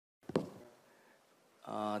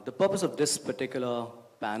The purpose of this particular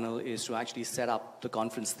panel is to actually set up the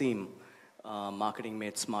conference theme, Marketing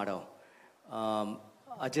Made Smarter.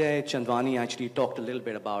 Ajay Chandwani actually talked a little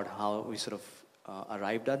bit about how we sort of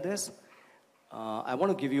arrived at this. I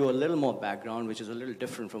want to give you a little more background, which is a little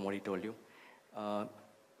different from what he told you.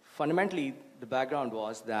 Fundamentally, the background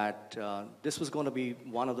was that this was going to be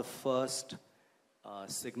one of the first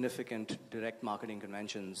significant direct marketing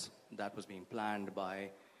conventions that was being planned by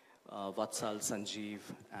Vatsal, Sanjeev,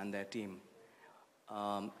 and their team.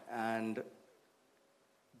 And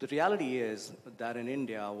the reality is that in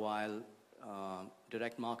India, while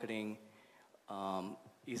direct marketing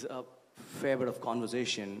is a fair bit of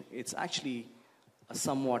conversation, it's actually a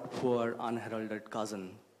somewhat poor, unheralded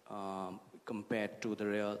cousin compared to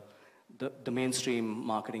the mainstream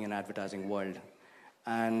marketing and advertising world.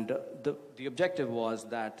 And the objective was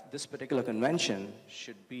that this particular convention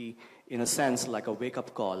should be, in a sense, like a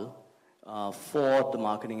wake-up call for the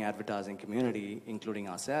marketing advertising community, including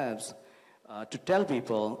ourselves, to tell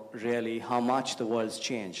people really how much the world's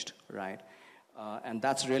changed, right? And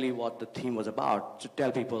that's really what the theme was about, to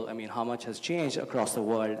tell people, I mean, how much has changed across the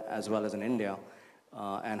world as well as in India,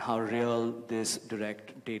 and how real this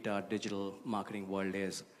direct data digital marketing world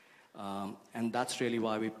is. And that's really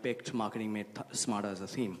why we picked Marketing Made Smarter as a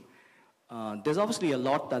theme. There's obviously a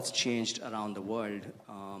lot that's changed around the world.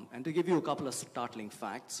 And to give you a couple of startling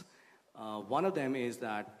facts, one of them is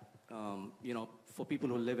that, for people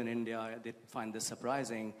who live in India, they find this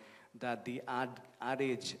surprising, that the Ad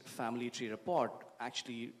Age Family Tree Report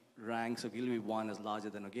actually ranks Ogilvy 1 as larger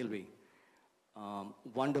than Ogilvy.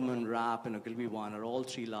 Wonderman, Rap, and Ogilvy 1 are all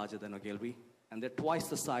three larger than Ogilvy, and they're twice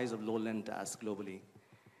the size of Lowland Task globally.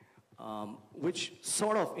 Which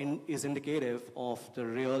sort of is indicative of the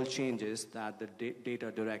real changes that the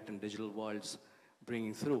data direct and digital world's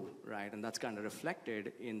bringing through, right? And that's kind of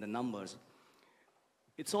reflected in the numbers.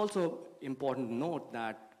 It's also important to note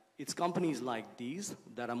that it's companies like these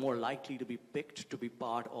that are more likely to be picked to be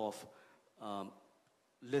part of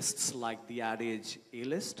lists like the Ad Age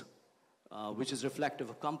A-list, which is reflective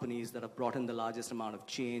of companies that have brought in the largest amount of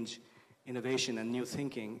change, innovation, and new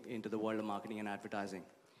thinking into the world of marketing and advertising.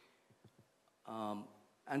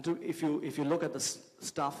 If you look at the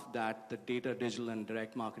stuff that the data, digital, and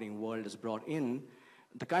direct marketing world has brought in,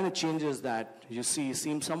 the kind of changes that you see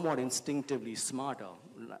seem somewhat instinctively smarter.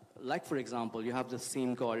 Like, for example, you have this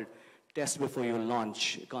theme called test before you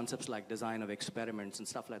launch, concepts like design of experiments and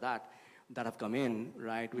stuff like that have come in,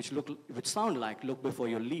 right, which sound like look before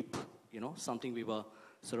you leap, something we were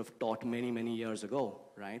sort of taught many, many years ago,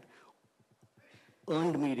 right?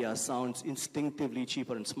 Earned media sounds instinctively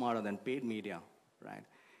cheaper and smarter than paid media, right?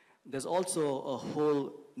 There's also a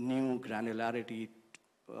whole new granularity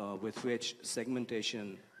with which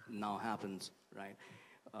segmentation now happens, right?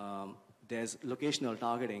 There's locational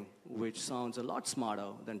targeting, which sounds a lot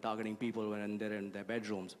smarter than targeting people when they're in their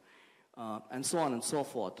bedrooms, and so on and so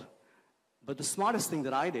forth. But the smartest thing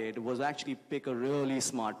that I did was actually pick a really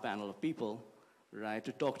smart panel of people, right,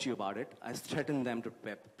 to talk to you about it. I threatened them to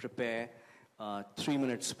prepare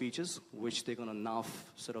 3-minute speeches, which they're going to now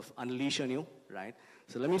sort of unleash on you, right?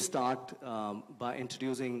 So let me start by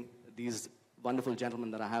introducing these wonderful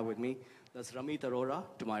gentlemen that I have with me. That's Ramit Arora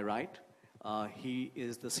to my right. He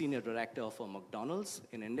is the Senior Director for McDonald's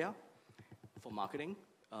in India for marketing.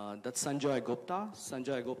 That's Sanjoy Gupta.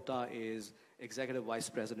 Sanjoy Gupta is Executive Vice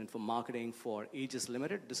President for Marketing for Aegis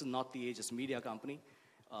Limited. This is not the Aegis Media Company.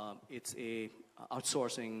 It's a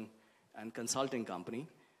outsourcing and consulting company.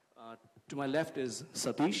 To my left is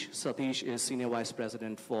Satish. Satish is Senior Vice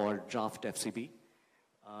President for Draft FCB.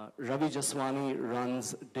 Ravi Jaswani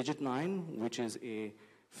runs Digit9, which is a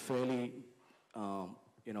fairly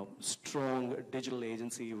strong digital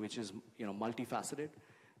agency, which is multifaceted.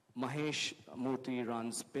 Mahesh Murthy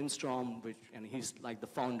runs Pinstorm, and he's like the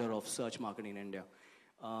founder of search marketing in India.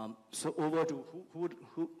 So over to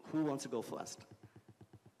who wants to go first?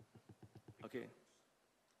 Okay.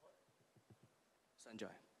 Sanjoy.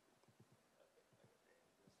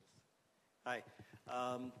 Hi.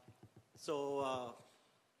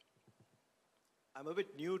 I'm a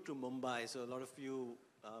bit new to Mumbai, so a lot of you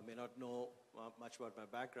may not know much about my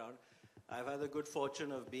background. I've had the good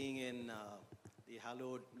fortune of being in the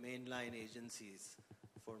hallowed mainline agencies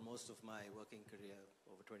for most of my working career,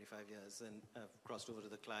 over 25 years, and I've crossed over to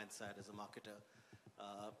the client side as a marketer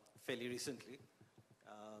fairly recently.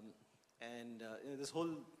 This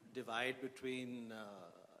whole divide between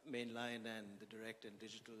mainline and the direct and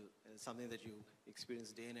digital is something that you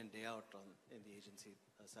experience day in and day out in the agency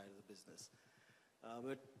side of the business.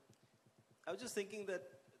 But I was just thinking that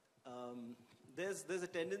there's a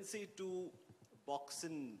tendency to box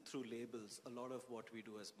in through labels a lot of what we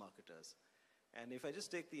do as marketers. And if I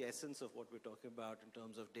just take the essence of what we're talking about in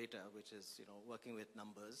terms of data, which is working with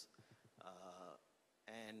numbers,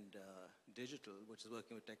 and digital, which is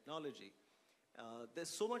working with technology, there's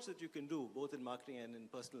so much that you can do, both in marketing and in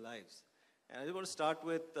personal lives. And I just want to start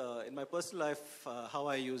with, in my personal life, how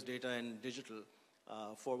I use data and digital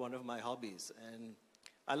for one of my hobbies. And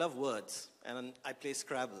I love words, and I play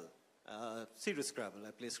Scrabble, serious Scrabble.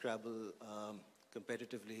 I play Scrabble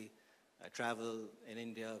competitively. I travel in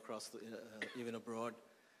India, even abroad,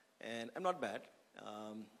 and I'm not bad.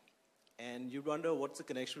 And you wonder what's the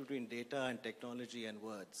connection between data and technology and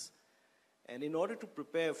words. And in order to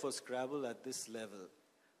prepare for Scrabble at this level,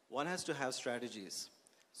 one has to have strategies.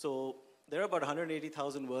 So there are about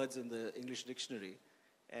 180,000 words in the English dictionary,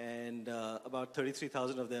 and about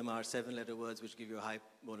 33,000 of them are 7-letter words, which give you high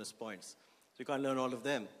bonus points. So you can't learn all of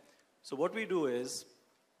them. So what we do is,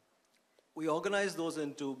 we organize those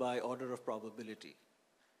into by order of probability.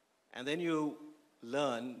 And then you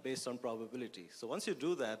learn based on probability. So once you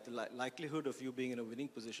do that, the likelihood of you being in a winning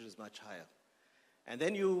position is much higher. And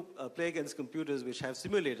then you play against computers which have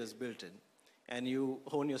simulators built in, and you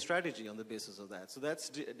hone your strategy on the basis of that. So that's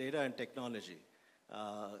data and technology,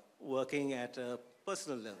 working at a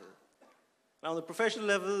personal level. Now, on the professional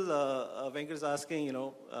level, Venkat is asking,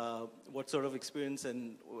 what sort of experience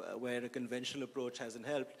and where a conventional approach hasn't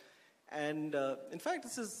helped. And in fact,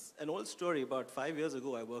 this is an old story. About 5 years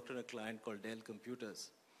ago, I worked on a client called Dell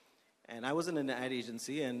Computers. And I was in an ad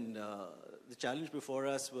agency, and the challenge before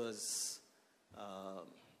us was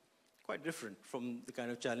quite different from the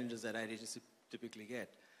kind of challenges that ad agencies typically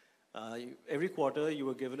get. Every quarter, you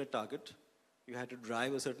were given a target. You had to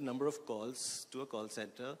drive a certain number of calls to a call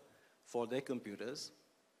center for their computers.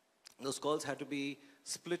 Those calls had to be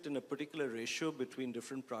split in a particular ratio between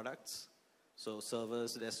different products. So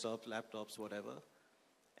servers, desktops, laptops, whatever.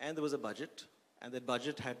 And there was a budget. And that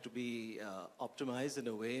budget had to be optimized in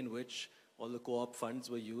a way in which all the co-op funds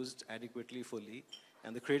were used adequately, fully.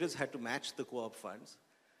 And the creators had to match the co-op funds.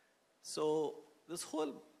 So this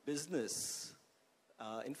whole business,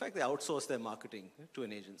 in fact, they outsourced their marketing to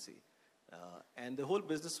an agency. And the whole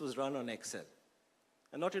business was run on Excel.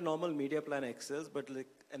 And not your normal media plan Excels, but like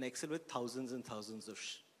an Excel with thousands and thousands of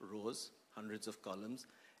rows, hundreds of columns.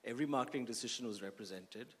 Every marketing decision was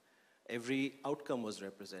represented. Every outcome was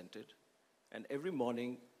represented. And every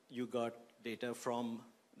morning, you got data from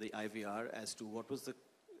the IVR as to what was the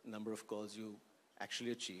number of calls you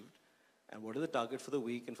actually achieved, and what are the target for the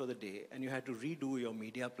week and for the day, and you had to redo your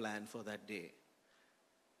media plan for that day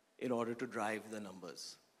in order to drive the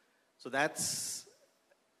numbers. So that's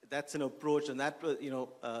an approach, and that,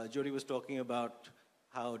 Jody was talking about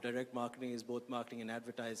how direct marketing is both marketing and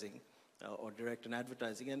advertising, or direct and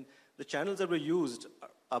advertising. And the channels that were used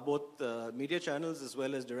are both media channels as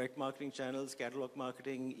well as direct marketing channels, catalog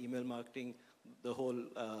marketing, email marketing, the whole,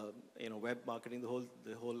 web marketing,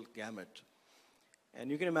 the whole gamut. And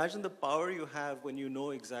you can imagine the power you have when you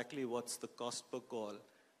know exactly what's the cost per call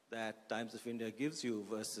that Times of India gives you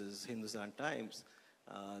versus Hindustan Times.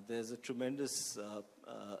 There's a tremendous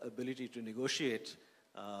ability to negotiate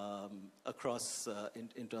across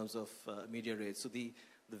in terms of media rates. So the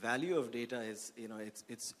value of data is,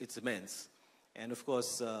 it's immense. And of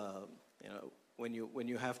course, when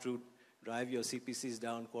you have to drive your CPCs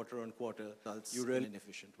down quarter on quarter, you run in an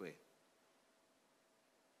efficient way.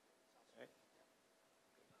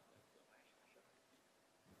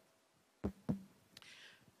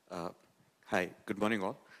 Hi, good morning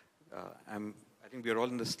all. I think we are all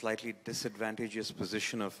in this slightly disadvantageous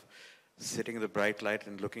position of sitting in the bright light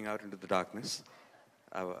and looking out into the darkness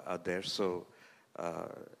out there. So,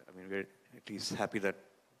 we're at least happy that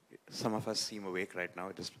some of us seem awake right now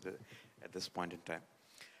at this point in time.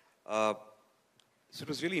 So it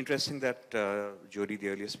was really interesting that Jody, the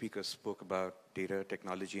earlier speaker, spoke about data,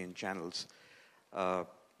 technology, and channels. As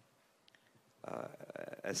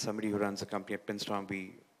somebody who runs a company at Pinstorm,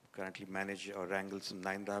 we currently manage or wrangle some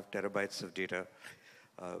 9.5 terabytes of data.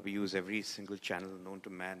 We use every single channel known to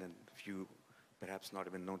man, and few perhaps not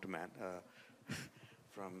even known to man,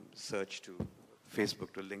 from search to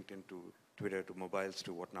Facebook to LinkedIn to Twitter to mobiles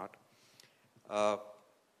to whatnot. I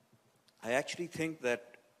actually think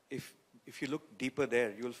that if you look deeper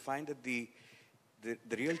there, you'll find that the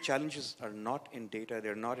real challenges are not in data,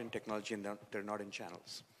 they're not in technology, and they're not in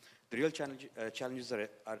channels. The real challenges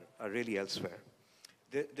are really elsewhere.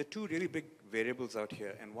 There are two really big variables out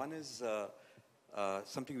here, and one is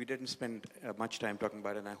something we didn't spend much time talking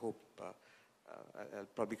about, and I hope I'll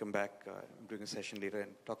probably come back during a session later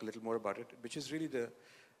and talk a little more about it, which is really the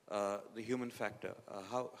human factor.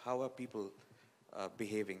 How are people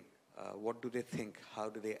behaving What do they think? How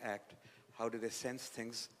do they act? How do they sense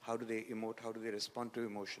things? How do they emote? How do they respond to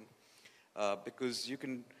emotion? Because you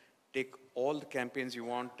can take all the campaigns you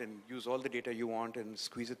want and use all the data you want and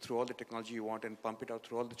squeeze it through all the technology you want and pump it out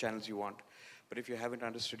through all the channels you want. But if you haven't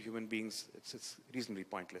understood human beings, it's reasonably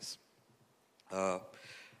pointless.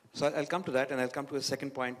 So I'll come to that, and I'll come to a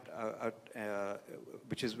second point,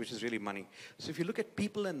 which is really money. So if you look at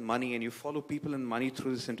people and money, and you follow people and money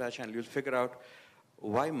through this entire channel, you'll figure out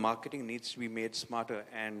why marketing needs to be made smarter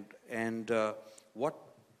and what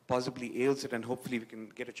possibly ails it, and hopefully we can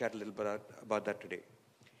get a chat a little bit about that today.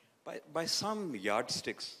 By some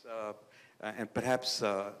yardsticks, and perhaps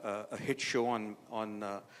a hit show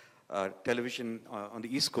on television on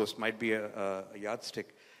the East Coast might be a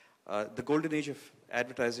yardstick. The golden age of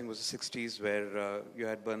advertising was the 60s, where you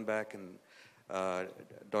had Bernbach and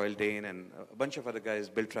Doyle Dane and a bunch of other guys,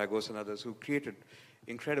 Bill Tragos and others, who created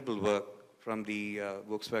incredible work from the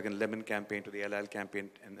Volkswagen Lemon campaign to the El Al campaign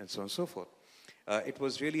and so on and so forth. It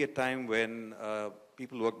was really a time when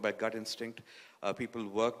people worked by gut instinct. People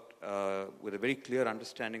worked with a very clear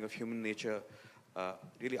understanding of human nature,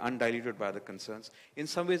 really undiluted by the concerns. In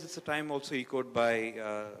some ways, it's a time also echoed by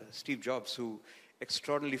Steve Jobs, who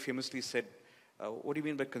extraordinarily famously said, what do you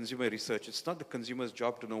mean by consumer research? It's not the consumer's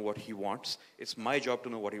job to know what he wants. It's my job to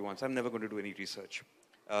know what he wants. I'm never going to do any research.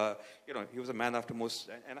 He was a man after most,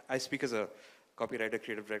 and I speak as a copywriter,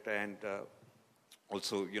 creative director, and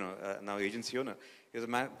also, now agency owner. He was a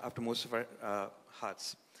man after most of our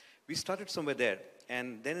hearts. We started somewhere there,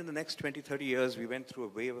 and then in the next 20, 30 years, we went through a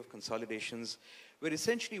wave of consolidations, where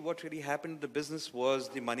essentially what really happened in the business was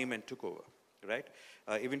the money men took over, right?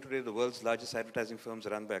 Even today, the world's largest advertising firms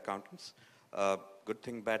are run by accountants. Good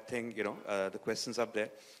thing, bad thing, the question's up there.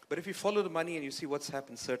 But if you follow the money and you see what's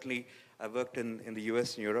happened, certainly I've worked in the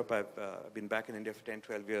US and Europe. I've been back in India for 10,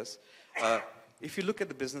 12 years. If you look at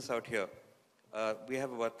the business out here, we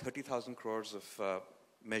have about 30,000 crores of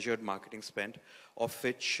measured marketing spend, of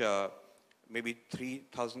which maybe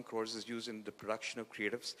 3,000 crores is used in the production of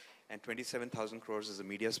creatives, and 27,000 crores is the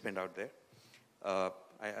media spend out there.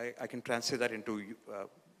 I can translate that into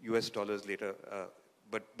US dollars later,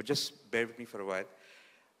 but just bear with me for a while.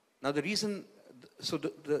 Now the reason, so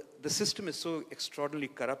the system is so extraordinarily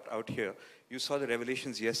corrupt out here. You saw the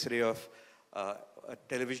revelations yesterday of a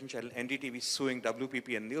television channel, NDTV, suing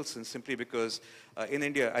WPP and Nielsen simply because in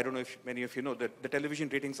India, I don't know if many of you know, that the television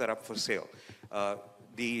ratings are up for sale.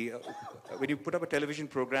 When you put up a television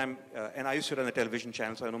program, and I used to run a television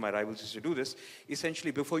channel, so I know my rivals used to do this,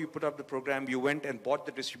 essentially before you put up the program, you went and bought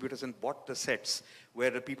the distributors and bought the sets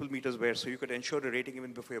where the people meters were, so you could ensure the rating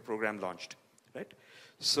even before your program launched, right?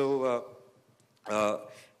 So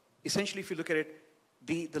essentially, if you look at it,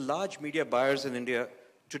 the large media buyers in India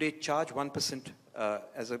today charge 1%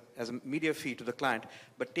 as a media fee to the client,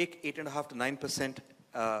 but take 8.5 to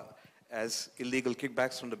 9% as illegal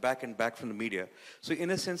kickbacks from the back and back from the media. So in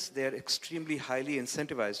a sense, they're extremely highly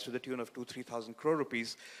incentivized to the tune of 2,000-3,000 crore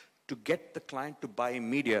rupees to get the client to buy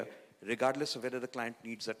media, regardless of whether the client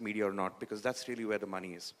needs that media or not, because that's really where the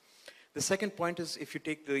money is. The second point is, if you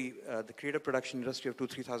take the creative production industry of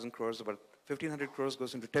 2,000-3,000 crores, about 1,500 crores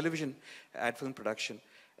goes into television ad film production,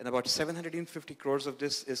 and about 750 crores of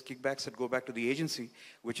this is kickbacks that go back to the agency,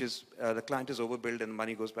 which is the client is overbilled and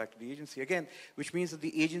money goes back to the agency again, which means that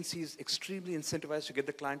the agency is extremely incentivized to get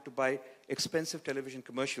the client to buy expensive television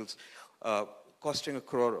commercials costing $1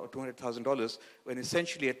 crore or $200,000, when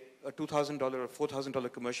essentially a $2,000 or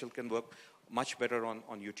 $4,000 commercial can work much better on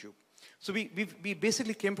YouTube. So we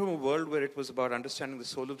basically came from a world where it was about understanding the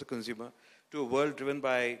soul of the consumer to a world driven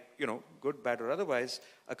by, good, bad, or otherwise,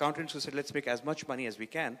 accountants who said, let's make as much money as we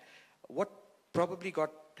can. What probably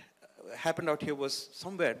happened out here was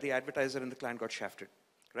somewhere the advertiser and the client got shafted,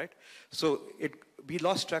 right? So we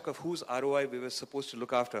lost track of whose ROI we were supposed to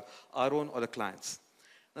look after, our own or the client's.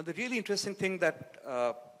 Now, the really interesting thing that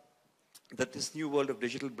this new world of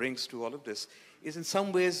digital brings to all of this is, in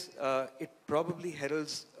some ways, it probably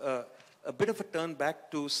heralds a bit of a turn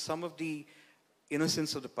back to some of the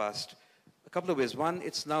innocence of the past. A couple of ways. One,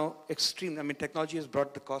 it's now extreme. I mean, technology has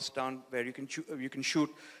brought the cost down where you can shoot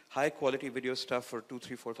high quality video stuff for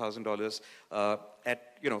 $2,000, $3,000, $4,000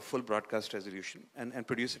 at full broadcast resolution and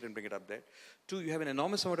produce it and bring it up there. Two, you have an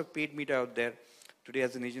enormous amount of paid media out there. Today,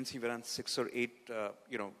 as an agency, we run 6 or 8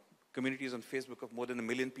 communities on Facebook of more than 1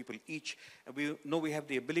 million people each. And we know we have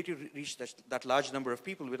the ability to reach that large number of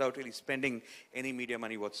people without really spending any media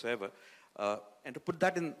money whatsoever. And to put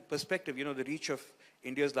that in perspective, the reach of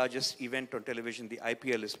India's largest event on television, the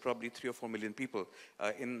IPL, is probably 3 or 4 million people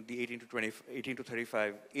in the 18 to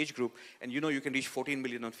 35 age group. And you can reach 14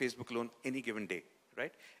 million on Facebook alone any given day,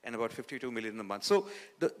 right? And about 52 million a month. So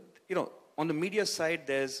on the media side,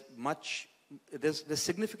 there's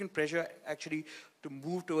significant pressure actually to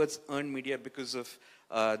move towards earned media because of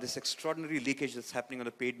this extraordinary leakage that's happening on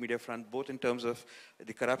the paid media front, both in terms of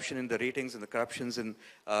the corruption in the ratings and the corruptions in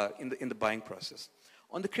the buying process.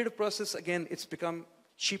 On the creative process, again, it's become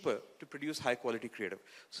cheaper to produce high quality creative.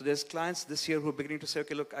 So there's clients this year who are beginning to say,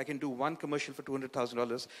 okay, look, I can do one commercial for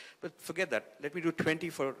 $200,000, but forget that. Let me do 20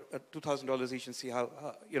 for $2,000 each and see how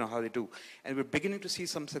they do. And we're beginning to see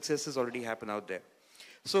some successes already happen out there.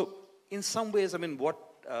 So in some ways, I mean,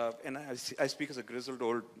 and I speak as a grizzled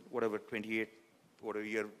old, 28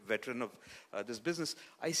 year veteran of this business,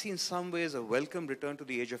 I see in some ways a welcome return to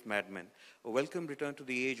the age of madmen, a welcome return to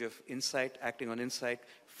the age of insight, acting on insight,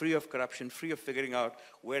 free of corruption, free of figuring out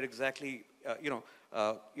where exactly,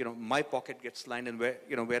 my pocket gets lined and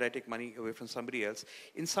where I take money away from somebody else.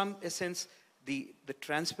 In some sense, the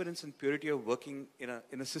transparency and purity of working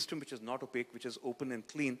in a system which is not opaque, which is open and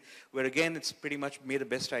clean, where again, it's pretty much may the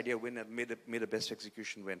best idea win and may the best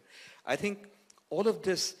execution win. I think all of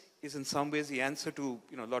this is in some ways the answer to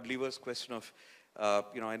Lord Lever's question of I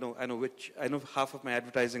know half of my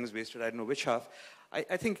advertising is wasted. I don't know which half.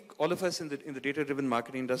 I think all of us in the data-driven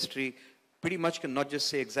marketing industry pretty much can not just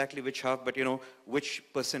say exactly which half, but which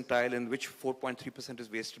percentile and which 4.3%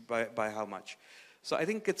 is wasted by how much. So I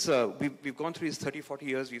think it's we've gone through these 30, 40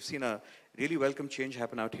 years. We've seen a really welcome change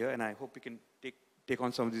happen out here, and I hope we can take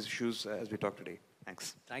on some of these issues as we talk today.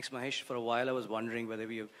 Thanks. Thanks, Mahesh. For a while, I was wondering whether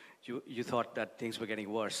you thought that things were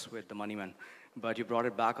getting worse with the Moneyman, but you brought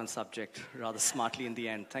it back on subject rather smartly in the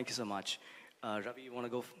end. Thank you so much. Ravi, you want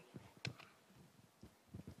to go?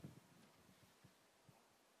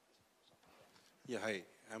 Yeah, hi.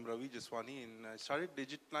 I'm Ravi Jaswani, and I started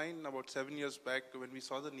Digitline about 7 years back when we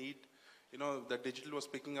saw the need. That digital was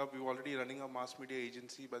picking up. We were already running a mass media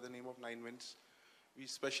agency by the name of Nine Winds. We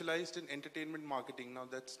specialized in entertainment marketing. Now,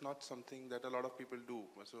 that's not something that a lot of people do.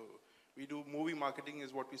 So we do movie marketing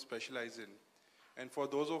is what we specialize in. And for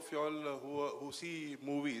those of y'all who see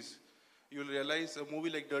movies, you'll realize a movie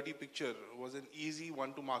like Dirty Picture was an easy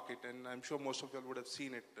one to market, and I'm sure most of y'all would have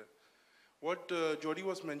seen it. What Jody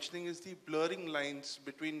was mentioning is the blurring lines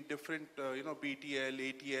between different, BTL,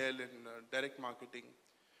 ATL, and direct marketing.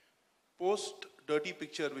 Post Dirty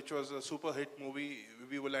Picture, which was a super hit movie,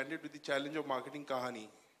 we were landed with the challenge of marketing Kahani,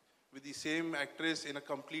 with the same actress in a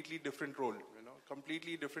completely different role,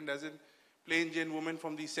 completely different as in plain Jane woman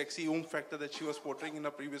from the sexy factor that she was portraying in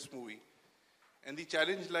a previous movie. And the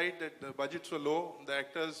challenge lied that the budgets were low, the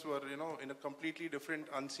actors were, in a completely different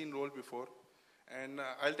unseen role before. And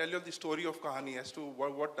I'll tell you the story of Kahani as to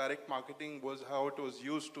what direct marketing was, how it was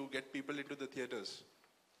used to get people into the theaters.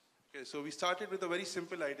 Okay, so we started with a very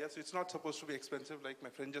simple idea. So it's not supposed to be expensive, like my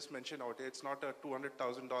friend just mentioned out here. It's not a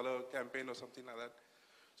 $200,000 campaign or something like that.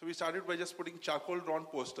 So we started by just putting charcoal drawn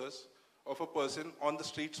posters of a person on the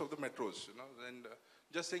streets of the metros, and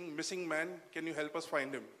just saying, missing man, can you help us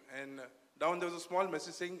find him? And down there was a small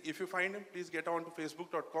message saying, if you find him, please get on to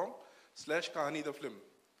facebook.com/Kahani the film.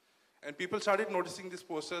 And people started noticing these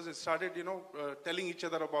posters and started, telling each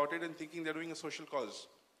other about it and thinking they're doing a social cause.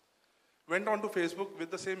 Went on to Facebook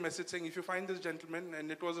with the same message saying, if you find this gentleman,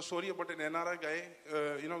 and it was a story about an NRI guy,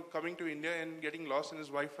 coming to India and getting lost and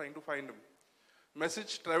his wife trying to find him.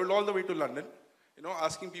 Message traveled all the way to London,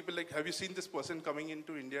 asking people like, have you seen this person coming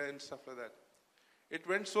into India and stuff like that. It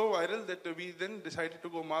went so viral that we then decided to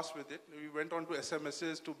go mass with it. We went on to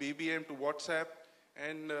SMSs, to BBM, to WhatsApp,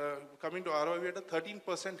 and coming to ROI, we had a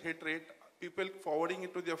 13% hit rate, people forwarding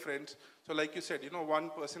it to their friends. So like you said,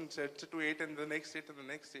 one person sets it to 8 and the next 8 and the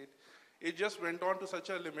next 8. It just went on to such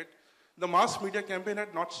a limit. The mass media campaign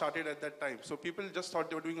had not started at that time. So people just thought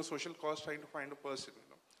they were doing a social cause trying to find a person.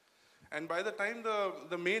 And by the time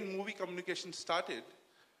the main movie communication started,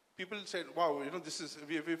 people said, wow,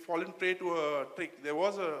 we've fallen prey to a trick. There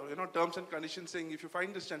was a, terms and conditions saying, if you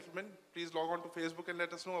find this gentleman, please log on to Facebook and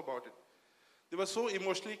let us know about it. They were so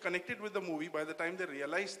emotionally connected with the movie by the time they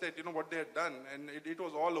realized that, what they had done, and it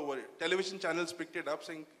was all over. Television channels picked it up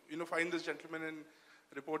saying, find this gentleman and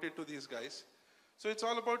report it to these guys. So it's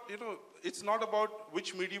all about, it's not about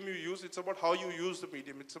which medium you use, it's about how you use the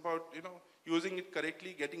medium. It's about, using it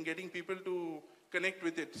correctly, getting people to connect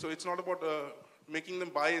with it. So it's not about making them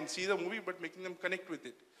buy and see the movie, but making them connect with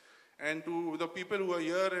it. And to the people who are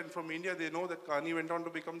here and from India, they know that Kahani went on to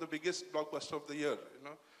become the biggest blockbuster of the year,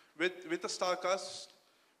 with a star cast,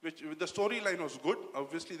 which the storyline was good.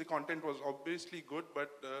 Obviously, the content was obviously good,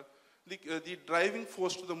 but the driving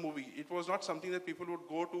force to the movie, it was not something that people would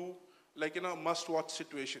go to like in a must-watch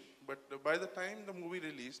situation. But by the time the movie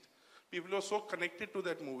released, people were so connected to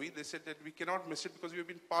that movie, they said that we cannot miss it because we've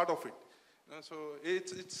been part of it. So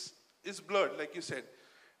it's blurred, like you said.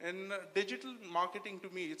 And digital marketing to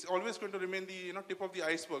me, it's always going to remain the tip of the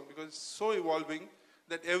iceberg because it's so evolving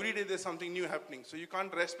that every day there's something new happening. So you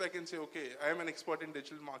can't rest back and say, okay, I am an expert in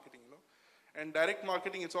digital marketing. And direct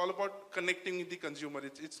marketing, it's all about connecting with the consumer.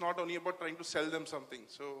 It's not only about trying to sell them something.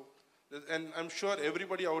 So, and I'm sure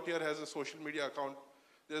everybody out here has a social media account.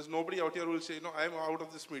 There's nobody out here who will say, no, I'm out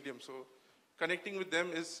of this medium. So connecting with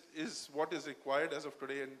them is what is required as of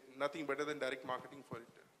today, and nothing better than direct marketing for it.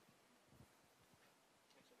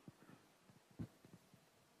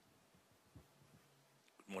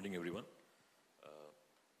 Good morning, everyone.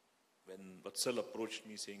 When Vatsal approached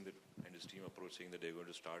me saying that, and his team approached saying that they're going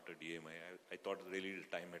to start a DMI, I thought really the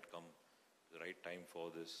time had come, the right time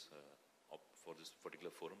for this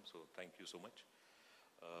particular forum. So thank you so much.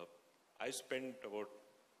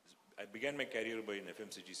 I began my career in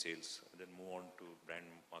FMCG sales, and then moved on to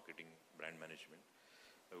brand marketing, brand management.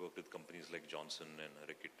 I worked with companies like Johnson and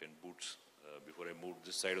Reckitt and Boots before I moved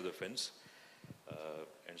this side of the fence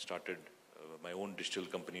and started my own digital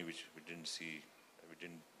company, which we didn't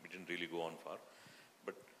really go on far.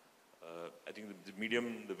 But I think the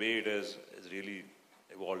medium, the way it has really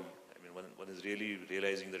evolved. I mean, one is really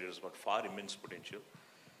realizing that it has got far immense potential.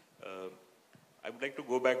 I would like to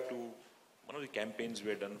go back to one of the campaigns we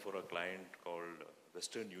had done for a client called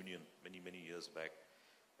Western Union many years back,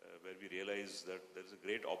 where we realized that there is a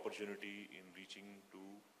great opportunity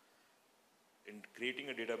in creating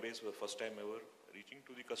a database for the first time ever, reaching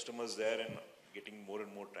to the customers there and getting more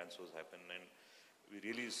and more transfers happen. And we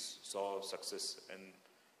really saw success, and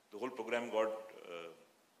the whole program got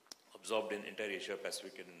absorbed in entire Asia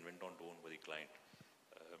Pacific and went on to own by the client.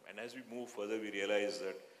 And as we move further, we realize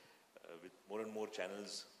that with more and more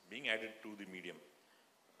channels being added to the medium,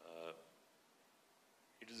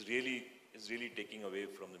 it is really taking away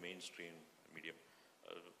from the mainstream medium.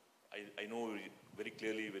 I know very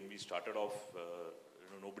clearly when we started off,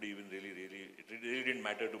 nobody even it really didn't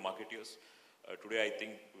matter to marketeers. Today, I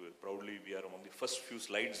think proudly we are among the first few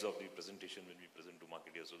slides of the presentation when we present to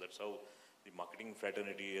marketeers. So that's how the marketing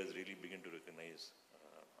fraternity has really begun to recognize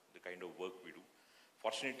the kind of work we do.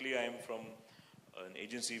 Fortunately, I am from an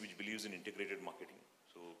agency which believes in integrated marketing.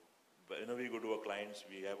 So whenever we go to our clients,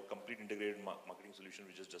 we have a complete integrated marketing solution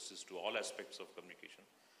which is justice to all aspects of communication.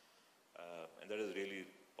 And that has really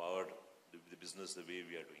powered the business the way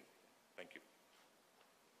we are doing. Thank you.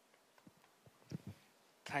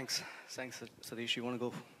 Thanks, Satish. You want to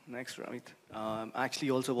go next, Ramit? I'm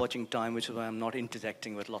actually also watching time, which is why I'm not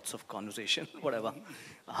interjecting with lots of conversation, whatever.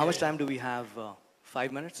 How much time do we have?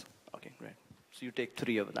 5 minutes? Okay, great. So you take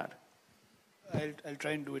 3 of that. I'll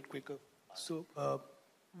try and do it quicker. So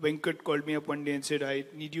Venkat called me up one day and said, I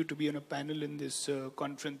need you to be on a panel in this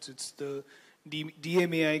conference. It's the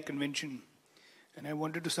DMAI convention. And I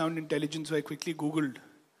wanted to sound intelligent, so I quickly Googled.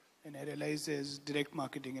 And I realized there's direct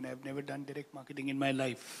marketing, and I've never done direct marketing in my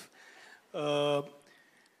life. But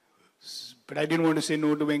I didn't want to say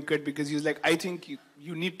no to Venkat because he was like, I think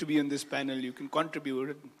you need to be on this panel. You can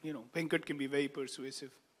contribute. Venkat can be very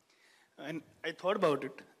persuasive. And I thought about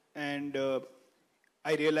it, and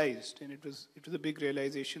I realized, and it was a big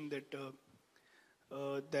realization that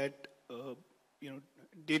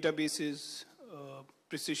databases,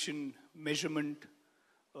 precision, measurement,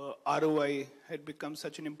 ROI had become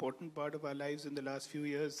such an important part of our lives in the last few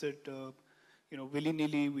years that,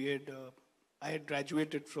 willy-nilly I had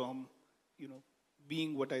graduated from,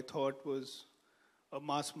 being what I thought was a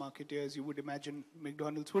mass marketer, as you would imagine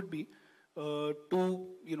McDonald's would be, to,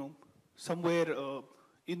 somewhere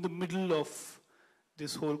in the middle of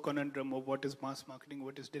this whole conundrum of what is mass marketing,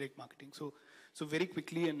 what is direct marketing. So very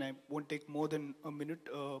quickly, and I won't take more than a minute,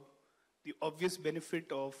 the obvious benefit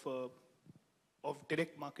of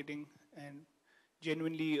direct marketing and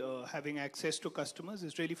genuinely having access to customers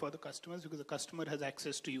is really for the customers, because the customer has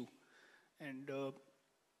access to you. And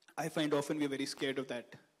I find often we're very scared of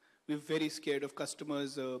that. We're very scared of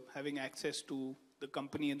customers having access to the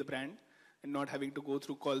company and the brand and not having to go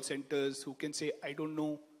through call centers who can say, I don't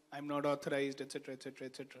know, I'm not authorized, etc., etc.,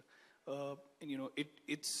 etc.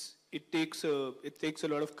 It takes a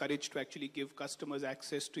lot of courage to actually give customers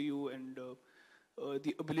access to you and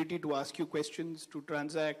the ability to ask you questions, to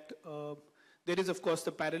transact. There is, of course,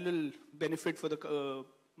 the parallel benefit for the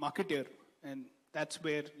marketer, and that's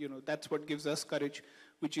where, that's what gives us courage,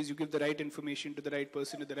 which is you give the right information to the right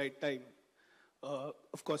person at the right time.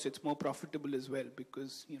 Of course, it's more profitable as well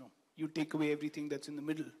because, you take away everything that's in the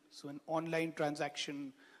middle. So an online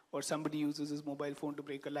transaction or somebody uses his mobile phone to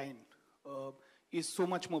break a line is so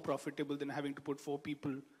much more profitable than having to put 4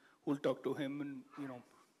 people who'll talk to him and,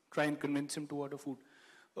 try and convince him to order food.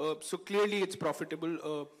 So clearly it's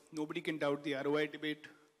profitable. Nobody can doubt the ROI debate.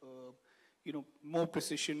 more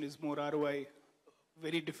precision is more ROI.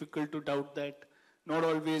 Very difficult to doubt that. Not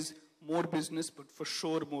always more business, but for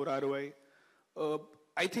sure more ROI.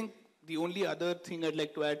 I think the only other thing I'd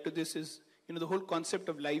like to add to this is, the whole concept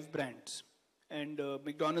of live brands. And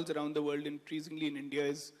McDonald's around the world, increasingly in India,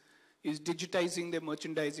 is digitizing their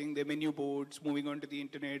merchandising, their menu boards, moving onto the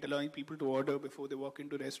internet, allowing people to order before they walk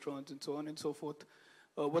into restaurants, and so on and so forth.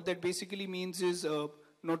 What that basically means is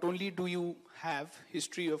not only do you have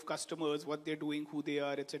history of customers, what they're doing, who they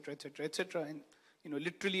are, et cetera, and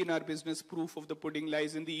literally in our business, proof of the pudding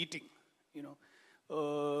lies in the eating,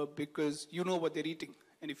 because you know what they're eating.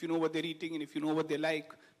 And if you know what they're eating, and if you know what they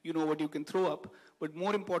like, you know what you can throw up. But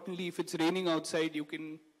more importantly, if it's raining outside, you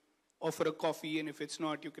can offer a coffee, and if it's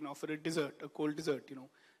not, you can offer a dessert, a cold dessert,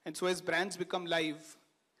 And so as brands become live,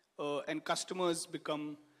 and customers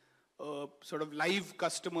become sort of live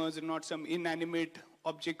customers and not some inanimate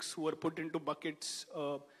objects who are put into buckets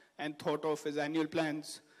and thought of as annual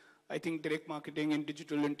plans, I think direct marketing and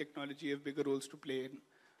digital and technology have bigger roles to play. And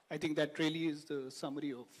I think that really is the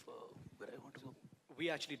summary of where I want to go. We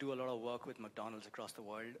actually do a lot of work with McDonald's across the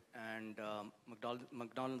world, and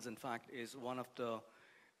McDonald's, in fact, is one of the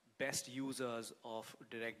best users of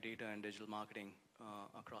direct data and digital marketing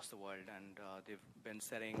across the world, and they've been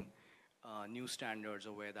setting new standards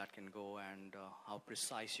of where that can go and how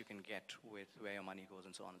precise you can get with where your money goes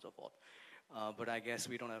and so on and so forth. But I guess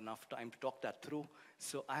we don't have enough time to talk that through.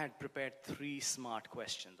 So I had prepared 3 smart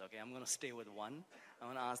questions, okay? I'm going to stay with one. I'm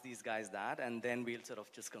going to ask these guys that, and then we'll sort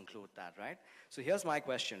of just conclude that, right? So here's my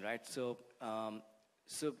question, right? So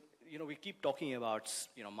we keep talking about,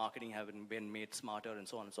 marketing having been made smarter and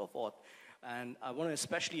so on and so forth. And I want to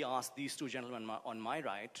especially ask these 2 gentlemen on my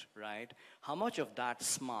right, how much of that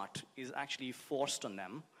smart is actually forced on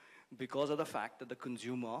them because of the fact that the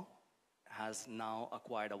consumer has now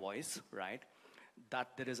acquired a voice, right?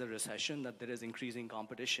 That there is a recession, that there is increasing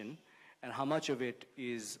competition, and how much of it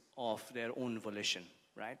is of their own volition,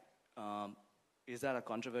 right? Is that a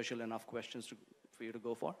controversial enough question for you to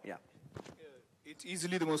go for? Yeah. It's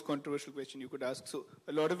easily the most controversial question you could ask. So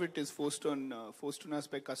a lot of it is forced on us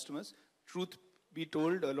by customers. Truth be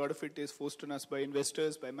told, a lot of it is forced on us by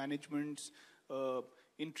investors, by managements,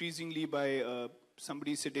 increasingly by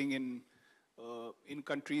somebody sitting in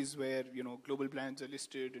countries where global brands are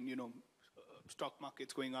listed, and stock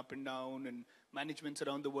markets going up and down, and managements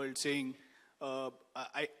around the world saying,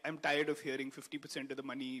 I'm tired of hearing 50% of the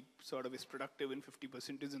money sort of is productive and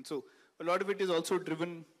 50% isn't. So a lot of it is also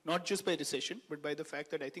driven not just by recession, but by the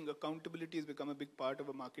fact that I think accountability has become a big part of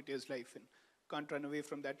a marketer's life, and can't run away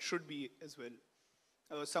from that, should be as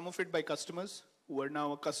well. Some of it by customers who are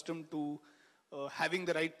now accustomed to having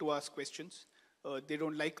the right to ask questions. They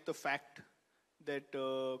don't like the fact that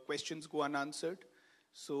questions go unanswered.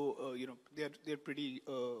 So, they're pretty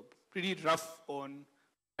rough on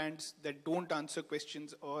brands that don't answer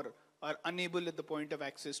questions or are unable at the point of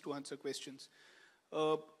access to answer questions.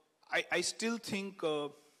 I still think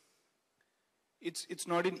it's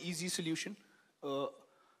not an easy solution.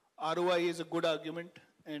 ROI is a good argument,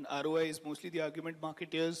 and ROI is mostly the argument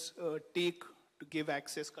marketers take to give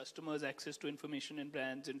customers access to information and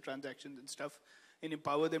brands and transactions and stuff, and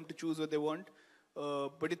empower them to choose what they want.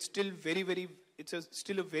 But it's still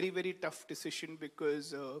still a very, very tough decision,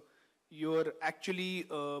 because you're actually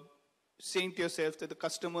saying to yourself that the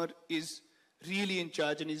customer is really in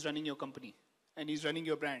charge and he's running your company and he's running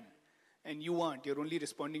your brand, and you aren't. You're only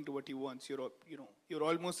responding to what he wants. You're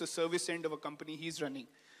almost the service end of a company he's running.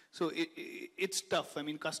 So it's tough. I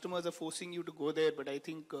mean, customers are forcing you to go there, but I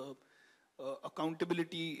think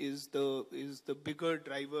accountability is the bigger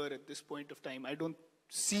driver at this point of time. I don't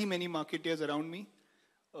see many marketers around me,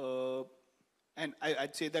 and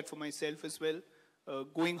I'd say that for myself as well,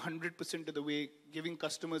 going 100% of the way, giving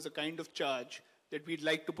customers a kind of charge that we'd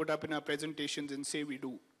like to put up in our presentations and say we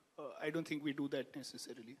do. I don't think we do that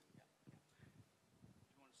necessarily.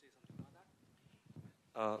 You want to say something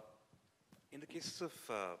about that? In the case of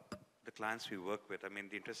the clients we work with, I mean,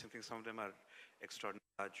 the interesting thing, some of them are extraordinarily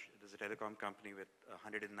large. There's a telecom company with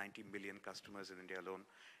 190 million customers in India alone,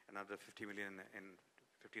 another 50 million in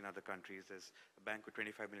 15 other countries. There's a bank with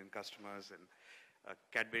 25 million customers, and a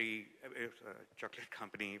Cadbury chocolate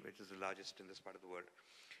company, which is the largest in this part of the world.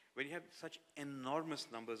 When you have such enormous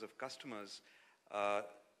numbers of customers,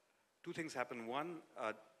 2 things happen. One,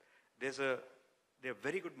 there are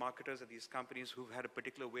very good marketers at these companies who've had a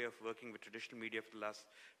particular way of working with traditional media for the last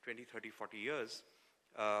 20, 30, 40 years.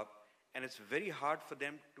 And it's very hard for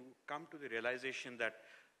them to come to the realization that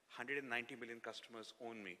 190 million customers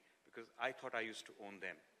own me, because I thought I used to own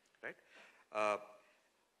them, right?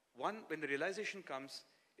 One, when the realization comes,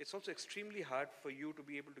 it's also extremely hard for you to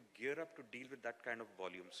be able to gear up to deal with that kind of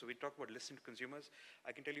volume. So we talk about listening to consumers.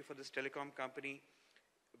 I can tell you for this telecom company,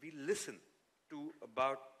 we listen to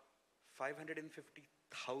about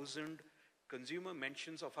 550,000 consumer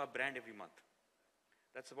mentions of our brand every month.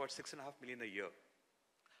 That's about 6.5 million a year.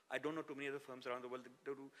 I don't know too many other firms around the world that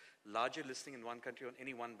do larger listening in one country on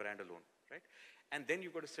any one brand alone, right? And then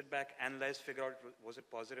you've got to sit back, analyze, figure out, was it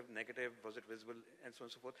positive, negative, was it visible, and so on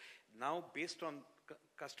and so forth. Now, based on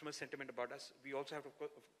customer sentiment about us, we also have to,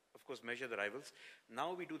 of course, measure the rivals.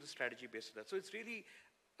 Now we do the strategy based on that. So it's really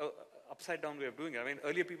an upside down way of doing it. I mean,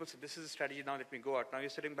 earlier people said, this is a strategy, now let me go out. Now you're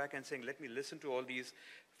sitting back and saying, let me listen to all these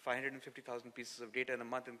 550,000 pieces of data in a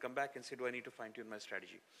month and come back and say, do I need to fine tune my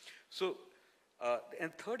strategy? So,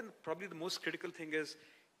 and third, and probably the most critical thing is,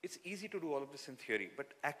 it's easy to do all of this in theory, but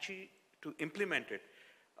actually to implement it,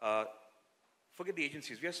 forget the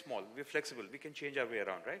agencies, we are small, we are flexible, we can change our way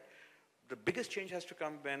around, right? The biggest change has to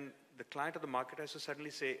come when the client or the market has to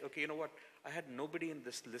suddenly say, okay, you know what, I had nobody in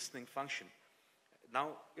this listening function. Now,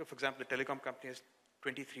 for example, the telecom company has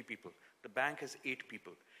 23 people, the bank has 8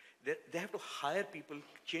 people. They have to hire people,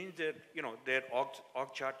 change their, their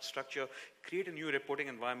org chart structure, create a new reporting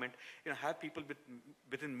environment, have people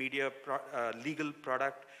within media, legal,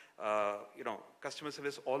 product, customer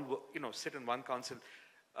service, all, sit in one council.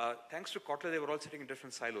 Thanks to Kotler, they were all sitting in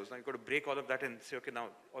different silos. Now you've got to break all of that and say, okay, now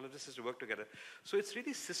all of this is to work together. So it's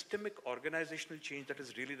really systemic organizational change that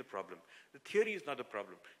is really the problem. The theory is not the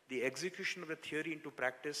problem. The execution of the theory into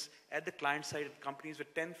practice at the client side at companies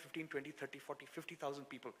with 10, 15, 20, 30, 40, 50,000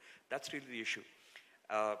 people, that's really the issue.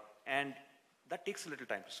 And that takes a little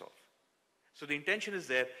time to solve. So the intention is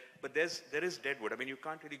there, but there is deadwood. I mean, you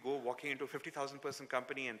can't really go walking into a 50,000 person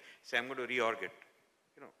company and say, I'm going to reorg it.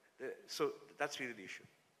 So that's really the issue.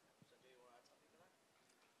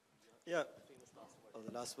 Yeah. Oh,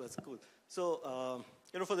 the last word's cool. So,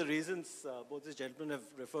 for the reasons both these gentlemen have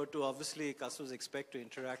referred to, obviously customers expect to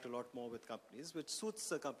interact a lot more with companies, which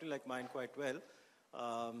suits a company like mine quite well,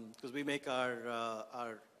 because we make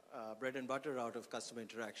our bread and butter out of customer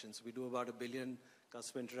interactions. We do about 1 billion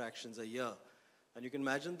customer interactions a year. And you can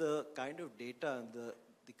imagine the kind of data and the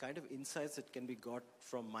kind of insights that can be got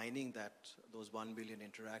from mining those 1 billion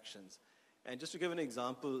interactions. And just to give an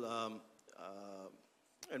example,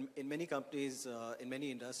 in many companies, in many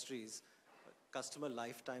industries, customer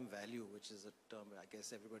lifetime value, which is a term I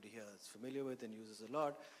guess everybody here is familiar with and uses a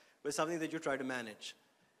lot, but it's something that you try to manage.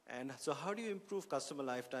 And so how do you improve customer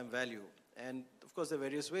lifetime value? And of course there are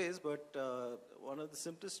various ways, but one of the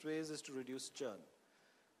simplest ways is to reduce churn.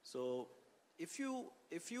 So if you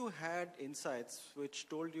had insights which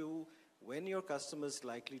told you when your customer is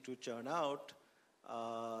likely to churn out,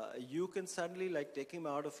 you can suddenly take him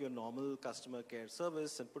out of your normal customer care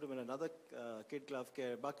service and put him in another kid glove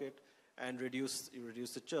care bucket and reduce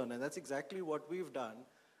the churn. And that's exactly what we've done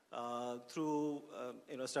through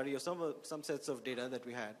a study of some sets of data that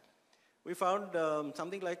we had. We found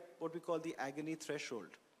something like what we call the agony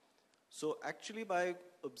threshold. So actually by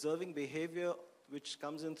observing behavior which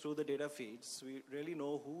comes in through the data feeds, we really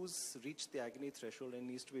know who's reached the agony threshold and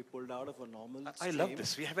needs to be pulled out of a normal stream. I love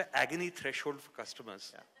this. We have an agony threshold for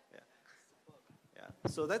customers. Yeah.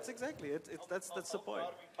 So that's exactly it. That's the point.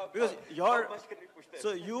 Because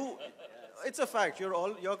it's a fact.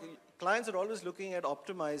 Your clients are always looking at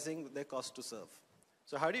optimizing their cost to serve.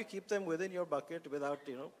 So how do you keep them within your bucket without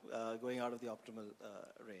going out of the optimal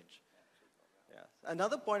range? Yeah.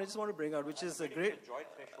 Another point I just want to bring out, which is a great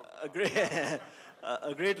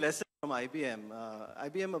lesson from IBM.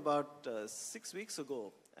 IBM about 6 weeks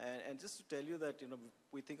ago, and just to tell you that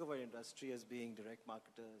we think of our industry as being direct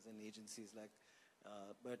marketers and agencies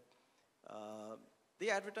but they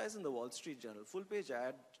advertise in the Wall Street Journal, full-page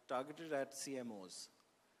ad targeted at CMOs.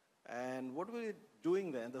 And what were they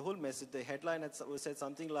doing there? And the whole message, the headline said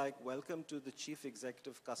something like, "Welcome to the chief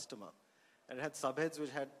executive customer." And it had subheads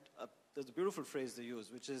which had, there's a beautiful phrase they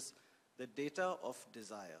use, which is the data of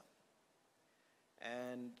desire.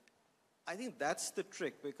 And I think that's the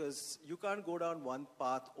trick, because you can't go down one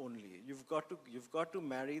path only. You've got to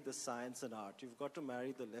marry the science and art. You've got to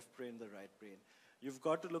marry the left brain, the right brain. You've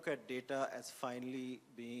got to look at data as finally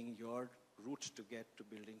being your route to get to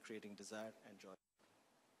building, creating desire and joy.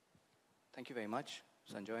 Thank you very much,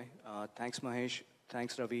 Sanjoy. Thanks, Mahesh.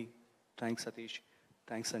 Thanks, Ravi. Thanks, Satish.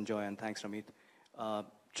 Thanks, Sanjoy, and thanks, Ramit.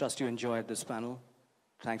 Trust you enjoyed this panel.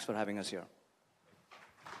 Thanks for having us here.